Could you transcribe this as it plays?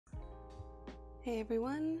Hey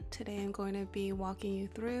everyone, today I'm going to be walking you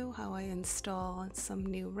through how I install some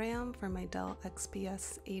new RAM for my Dell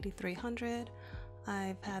XPS 8300.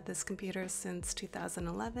 I've had this computer since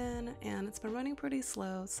 2011 and it's been running pretty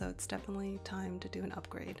slow, so it's definitely time to do an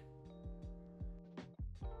upgrade.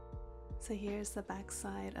 So here's the back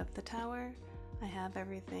side of the tower. I have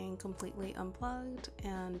everything completely unplugged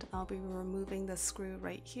and I'll be removing the screw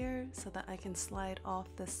right here so that I can slide off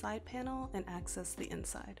the side panel and access the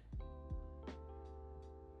inside.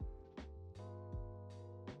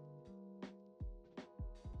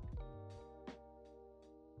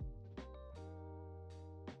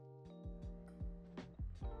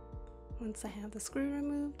 Once I have the screw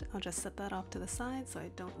removed, I'll just set that off to the side so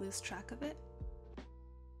I don't lose track of it.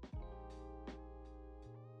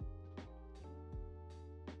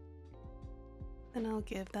 Then I'll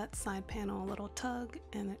give that side panel a little tug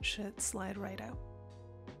and it should slide right out.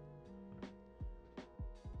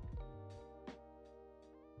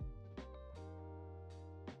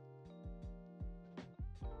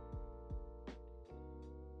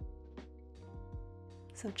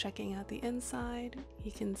 So checking out the inside,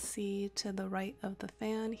 you can see to the right of the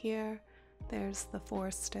fan here, there's the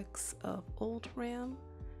 4 sticks of old RAM,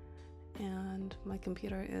 and my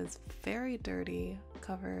computer is very dirty,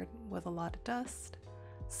 covered with a lot of dust.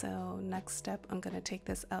 So next step, I'm going to take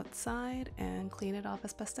this outside and clean it off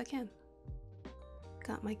as best I can.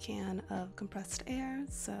 Got my can of compressed air,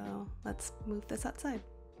 so let's move this outside.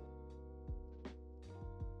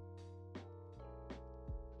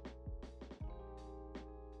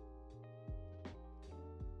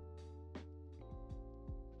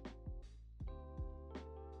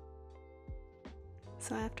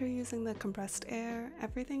 So after using the compressed air,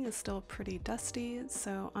 everything is still pretty dusty,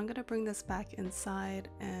 so I'm going to bring this back inside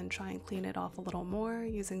and try and clean it off a little more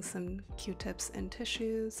using some Q-tips and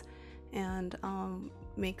tissues, and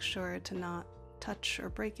make sure to not touch or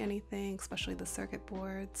break anything, especially the circuit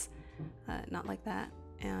boards, not like that,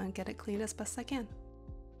 and get it clean as best I can.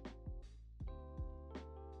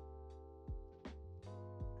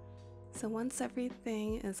 So once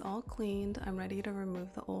everything is all cleaned, I'm ready to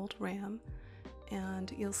remove the old RAM.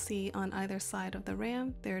 And you'll see on either side of the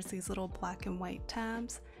RAM there's these little black and white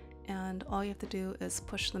tabs, and all you have to do is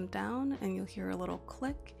push them down and you'll hear a little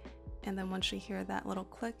click, and then once you hear that little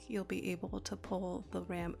click you'll be able to pull the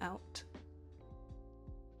RAM out.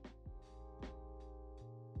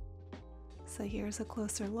 So here's a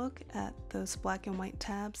closer look at those black and white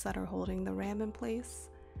tabs that are holding the RAM in place.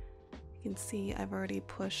 You can see I've already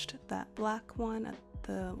pushed that black one at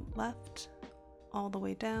the left all the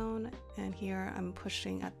way down, and here I'm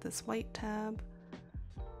pushing at this white tab,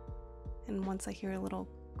 and once I hear a little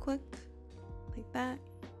click like that,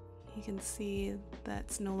 you can see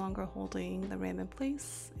that's no longer holding the RAM in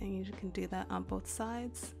place, and you can do that on both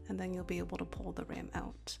sides, and then you'll be able to pull the RAM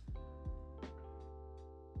out.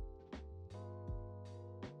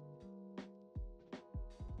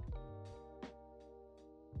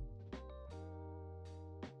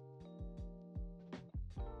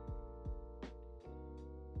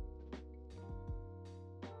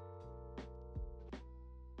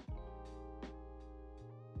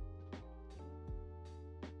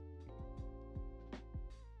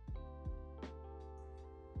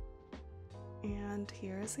 And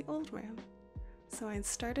here is the old RAM. So I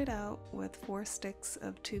started out with 4 sticks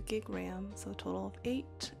of 2 gig RAM, so a total of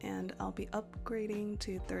 8, and I'll be upgrading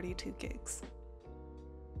to 32 gigs.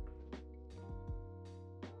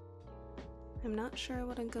 I'm not sure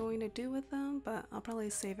what I'm going to do with them, but I'll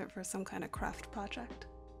probably save it for some kind of craft project.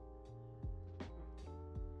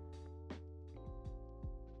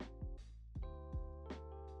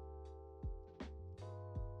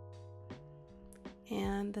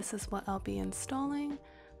 And this is what I'll be installing.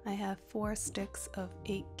 I have 4 sticks of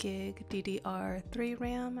 8 gig DDR3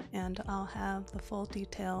 RAM, and I'll have the full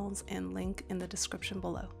details and link in the description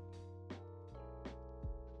below.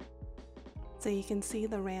 So you can see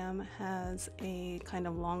the RAM has a kind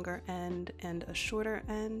of longer end and a shorter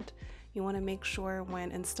end. You want to make sure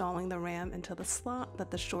when installing the RAM into the slot that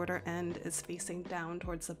the shorter end is facing down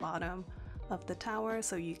towards the bottom of the tower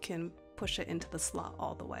so you can push it into the slot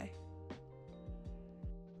all the way.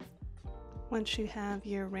 Once you have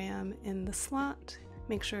your RAM in the slot,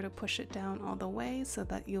 make sure to push it down all the way so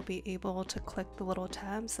that you'll be able to click the little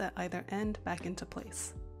tabs at either end back into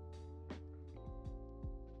place.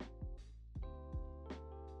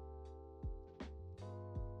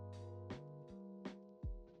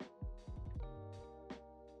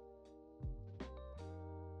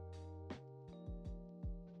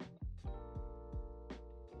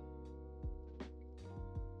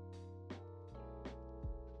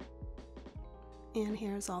 And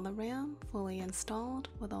here's all the RAM fully installed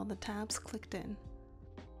with all the tabs clicked in.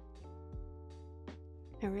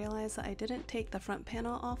 I realized that I didn't take the front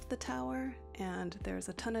panel off the tower and there's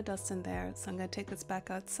a ton of dust in there, so I'm going to take this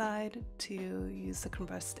back outside to use the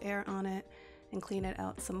compressed air on it and clean it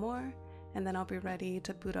out some more, and then I'll be ready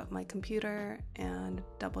to boot up my computer and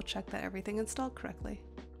double check that everything installed correctly.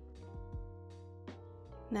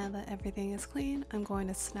 Now that everything is clean, I'm going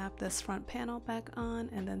to snap this front panel back on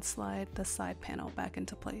and then slide the side panel back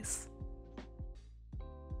into place.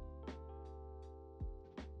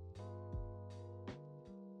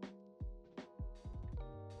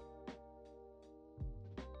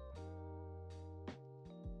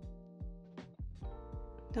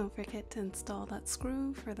 Don't forget to install that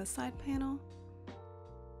screw for the side panel.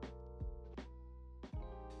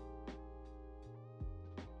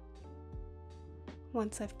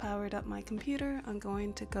 Once I've powered up my computer, I'm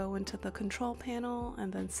going to go into the control panel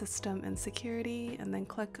and then system and security, and then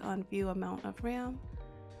click on view amount of RAM.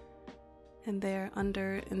 And there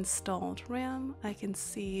under installed RAM, I can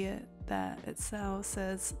see that it now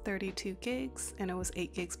says 32 gigs and it was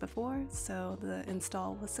 8 gigs before, so the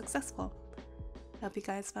install was successful. I hope you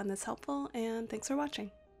guys found this helpful, and thanks for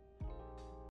watching.